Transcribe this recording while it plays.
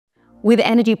With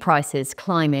energy prices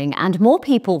climbing and more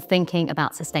people thinking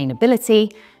about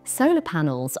sustainability, solar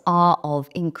panels are of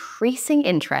increasing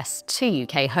interest to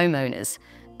UK homeowners.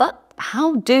 But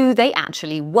how do they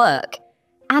actually work?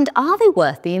 And are they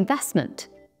worth the investment?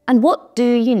 And what do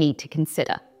you need to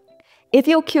consider? If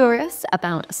you're curious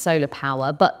about solar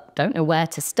power but don't know where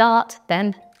to start,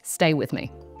 then stay with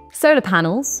me. Solar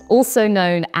panels, also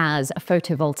known as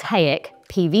photovoltaic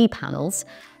PV panels,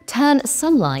 turn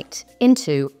sunlight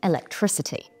into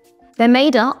electricity. They're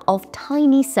made up of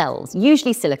tiny cells,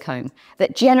 usually silicone,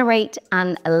 that generate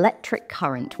an electric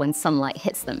current when sunlight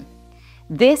hits them.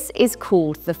 This is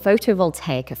called the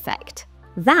photovoltaic effect.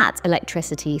 That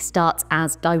electricity starts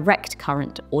as direct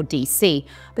current, or DC,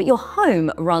 but your home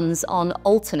runs on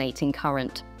alternating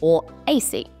current, or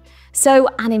AC. So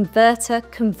an inverter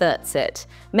converts it,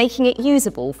 making it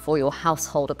usable for your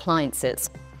household appliances.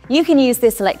 You can use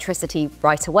this electricity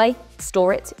right away,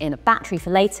 store it in a battery for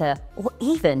later, or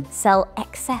even sell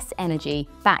excess energy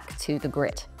back to the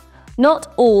grid.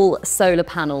 Not all solar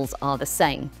panels are the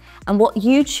same, and what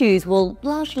you choose will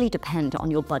largely depend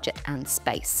on your budget and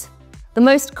space. The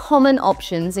most common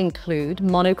options include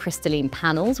monocrystalline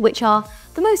panels, which are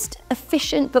the most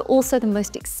efficient but also the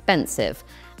most expensive,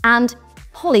 and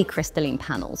polycrystalline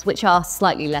panels, which are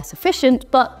slightly less efficient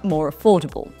but more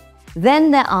affordable.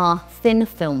 Then there are thin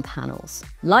film panels,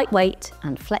 lightweight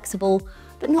and flexible,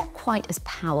 but not quite as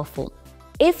powerful.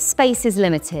 If space is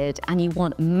limited and you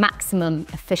want maximum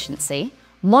efficiency,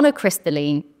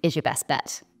 monocrystalline is your best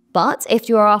bet. But if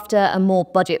you're after a more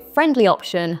budget-friendly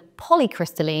option,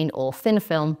 polycrystalline or thin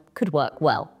film could work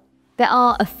well. There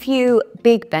are a few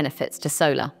big benefits to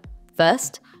solar.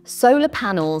 First, solar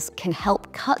panels can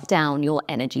help cut down your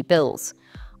energy bills.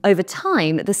 Over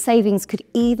time, the savings could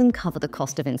even cover the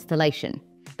cost of installation.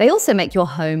 They also make your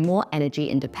home more energy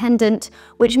independent,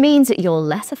 which means that you're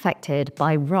less affected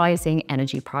by rising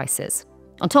energy prices.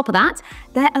 On top of that,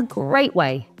 they're a great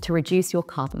way to reduce your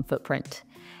carbon footprint.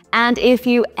 And if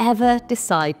you ever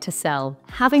decide to sell,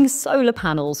 having solar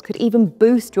panels could even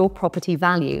boost your property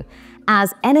value,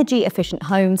 as energy-efficient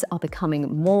homes are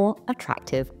becoming more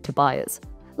attractive to buyers.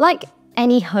 Like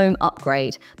any home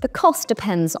upgrade, the cost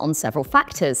depends on several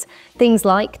factors, things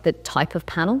like the type of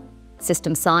panel,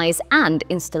 system size, and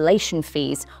installation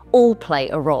fees all play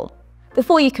a role.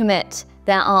 Before you commit,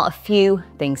 there are a few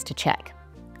things to check.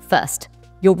 First,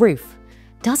 your roof.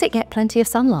 Does it get plenty of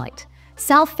sunlight?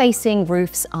 South-facing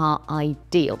roofs are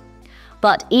ideal,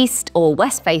 but east or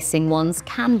west-facing ones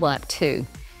can work too.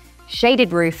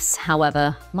 Shaded roofs,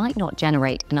 however, might not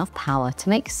generate enough power to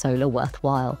make solar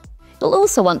worthwhile. You'll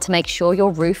also want to make sure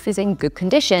your roof is in good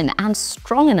condition and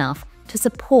strong enough to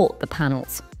support the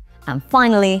panels. And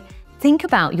finally, think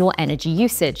about your energy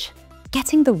usage.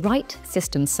 Getting the right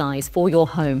system size for your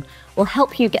home will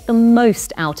help you get the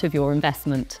most out of your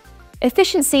investment.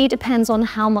 Efficiency depends on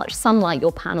how much sunlight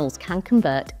your panels can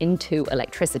convert into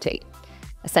electricity.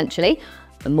 Essentially,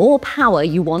 the more power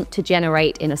you want to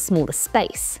generate in a smaller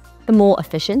space, the more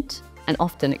efficient and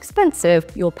often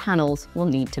expensive your panels will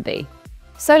need to be.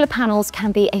 Solar panels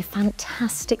can be a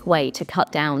fantastic way to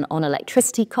cut down on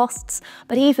electricity costs,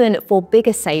 but even for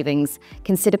bigger savings,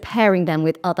 consider pairing them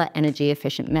with other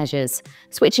energy-efficient measures,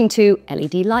 switching to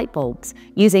LED light bulbs,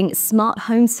 using smart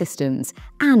home systems,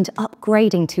 and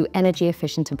upgrading to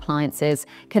energy-efficient appliances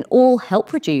can all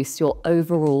help reduce your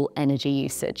overall energy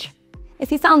usage.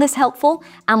 If you found this helpful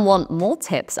and want more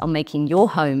tips on making your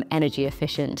home energy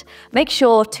efficient, make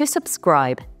sure to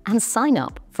subscribe and sign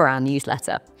up for our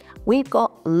newsletter. We've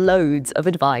got loads of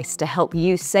advice to help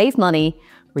you save money,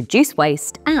 reduce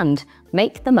waste, and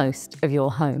make the most of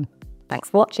your home.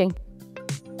 Thanks for watching.